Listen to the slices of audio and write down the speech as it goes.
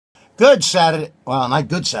Good Saturday. Well, not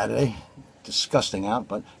good Saturday. Disgusting out,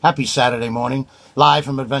 but happy Saturday morning. Live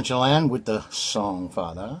from Adventureland with the song,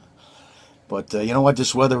 Father. But you know what?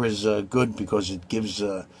 This weather is good because it gives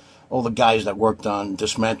all the guys that worked on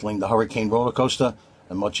dismantling the Hurricane roller coaster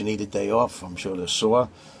a much-needed day off. I'm sure they're sore.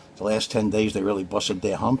 The last 10 days, they really busted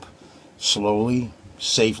their hump. Slowly,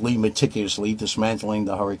 safely, meticulously dismantling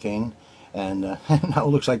the Hurricane. And now it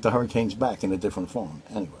looks like the Hurricane's back in a different form.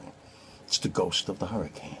 Anyway, it's the ghost of the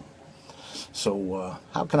Hurricane. So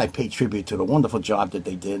how can I pay tribute to the wonderful job that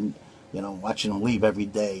they did? You know, watching them leave every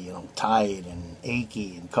day, you know, tired and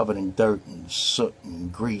achy and covered in dirt and soot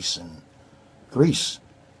and grease.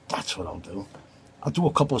 That's what I'll do. I'll do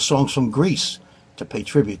a couple of songs from Greece to pay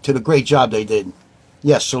tribute to the great job they did.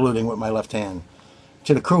 Yes, saluting with my left hand.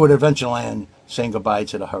 To the crew at Adventureland, saying goodbye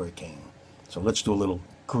to the Hurricane. So let's do a little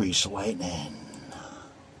Grease lightning.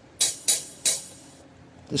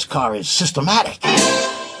 This car is systematic.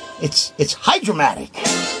 It's hydromatic.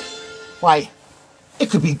 Why,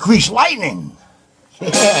 it could be grease lightning.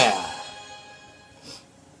 Yeah.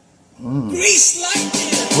 Grease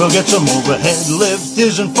lightning. We'll get some overhead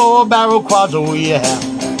lifters and 4-barrel quads, oh yeah.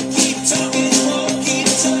 Keep talking, keep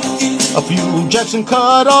talking. A few Jackson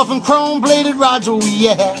cut off and chrome-bladed rods, oh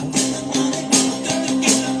yeah.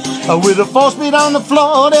 With a 4-speed on the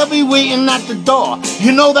floor, they'll be waiting at the door.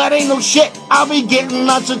 You know that ain't no shit. I'll be getting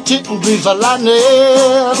lots of tit and grease lightning.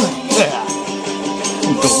 Yeah.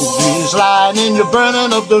 Go grease lightning, you're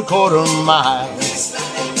burning up the quarter mile.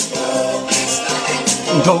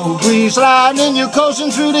 Go grease lightning, you're coasting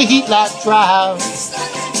through the heat like trials.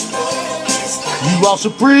 You all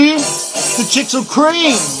supreme, the chicks are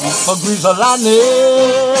cream for grease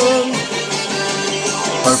lightning.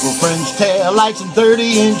 Purple French tail lights and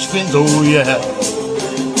 30-inch fins, oh yeah.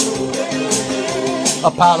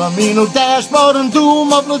 A Palomino dashboard and dual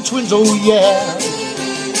muffler twins, oh yeah.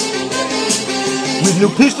 With new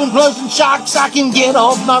piston plugs and shocks, I can get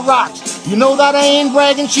off my rocks. You know that I ain't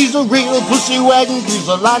bragging, she's a real pussy wagon, grease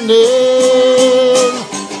lightning.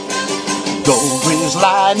 Go grease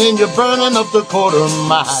lightning, you're burning up the quarter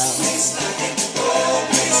mile.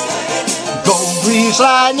 Go grease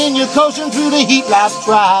lightning, you're coasting through the heat like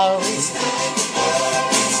trials.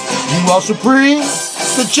 You are supreme,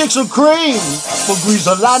 the chicks are cream for grease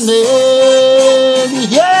lightning.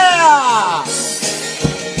 Yeah!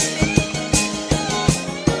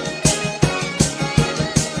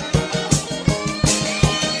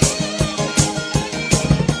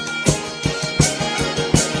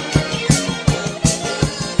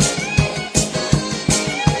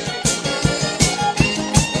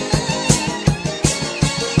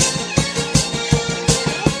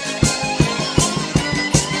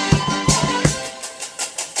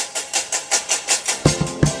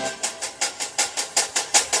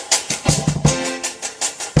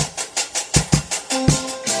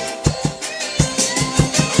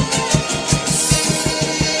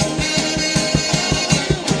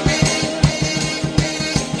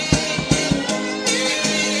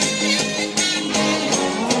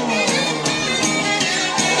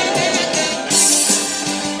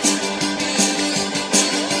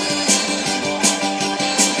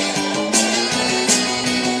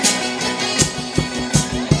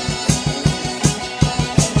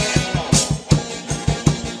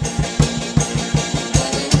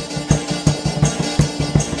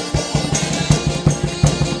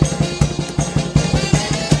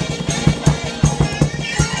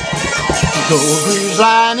 Go grease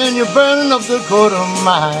lightning, you're burning up the quarter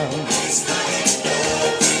mile.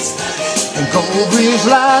 And go grease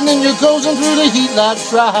lightning, you're coasting through the heat like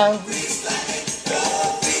trials.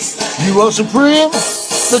 You are supreme,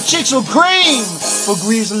 the chicks are cream for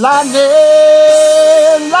grease lightning,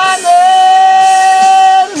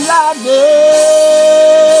 lightning,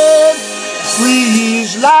 lightning,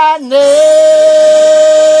 grease lightning.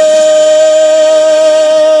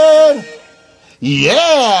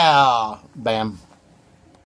 Yeah! Bam.